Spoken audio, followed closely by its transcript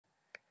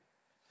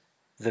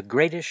The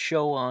greatest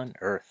show on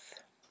earth.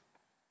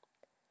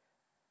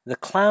 The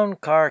clown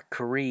car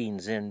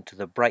careens into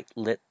the bright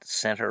lit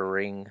center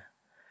ring,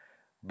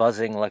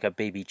 buzzing like a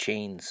baby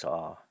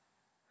chainsaw.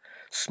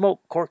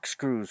 Smoke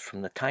corkscrews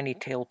from the tiny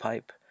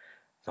tailpipe.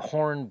 The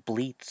horn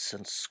bleats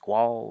and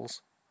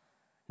squalls.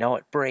 Now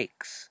it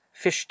breaks.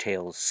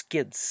 Fishtails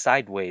skids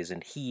sideways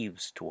and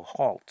heaves to a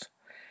halt,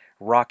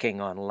 rocking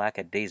on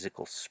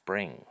lackadaisical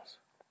springs.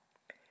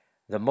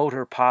 The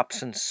motor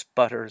pops and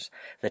sputters.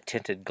 The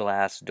tinted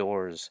glass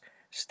doors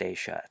stay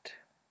shut.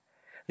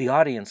 The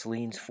audience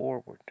leans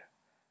forward.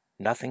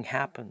 Nothing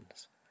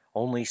happens.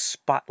 Only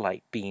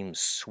spotlight beams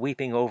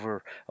sweeping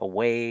over,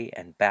 away,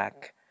 and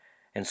back.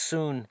 And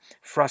soon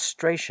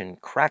frustration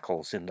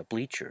crackles in the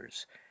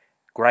bleachers.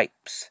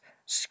 Gripes,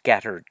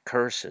 scattered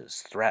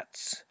curses,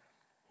 threats.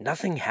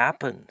 Nothing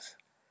happens.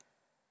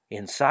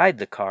 Inside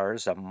the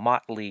cars, a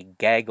motley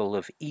gaggle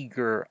of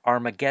eager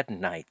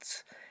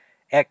Armageddonites,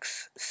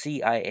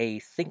 ex-CIA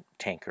think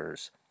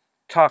tankers,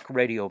 talk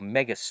radio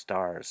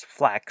megastars,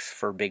 flax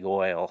for big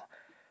oil,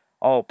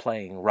 all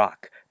playing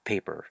rock,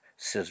 paper,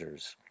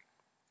 scissors.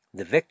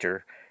 The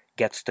victor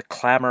gets to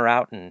clamor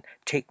out and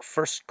take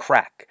first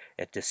crack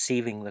at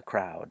deceiving the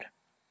crowd.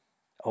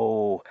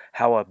 Oh,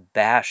 how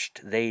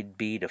abashed they'd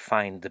be to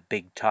find the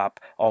big top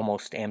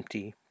almost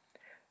empty.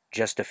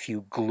 Just a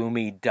few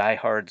gloomy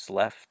diehards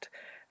left,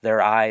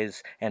 their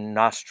eyes and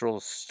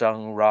nostrils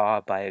stung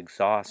raw by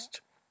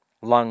exhaust,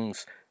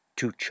 lungs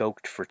too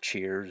choked for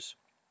cheers.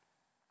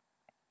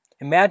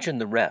 Imagine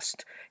the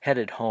rest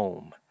headed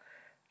home,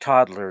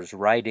 toddlers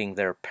riding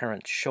their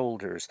parents'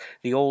 shoulders,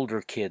 the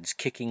older kids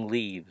kicking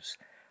leaves,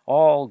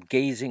 all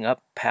gazing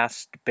up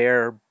past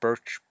bare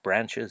birch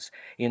branches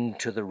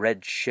into the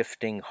red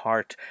shifting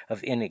heart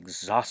of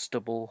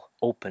inexhaustible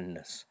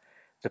openness,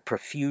 the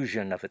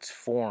profusion of its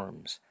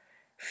forms,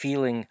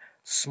 feeling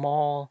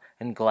small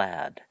and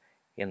glad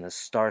in the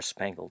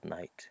star-spangled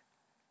night.